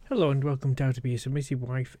Hello and welcome to How to Be a Submissive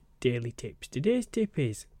Wife Daily Tips. Today's tip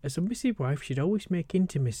is, a submissive wife should always make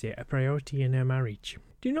intimacy a priority in her marriage.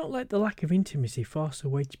 Do not let the lack of intimacy force a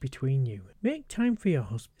wedge between you. Make time for your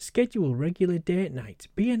husband. Schedule regular date nights.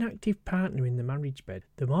 Be an active partner in the marriage bed.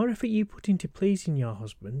 The more effort you put into pleasing your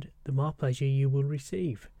husband, the more pleasure you will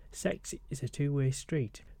receive. Sex is a two-way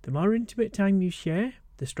street. The more intimate time you share,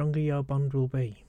 the stronger your bond will be.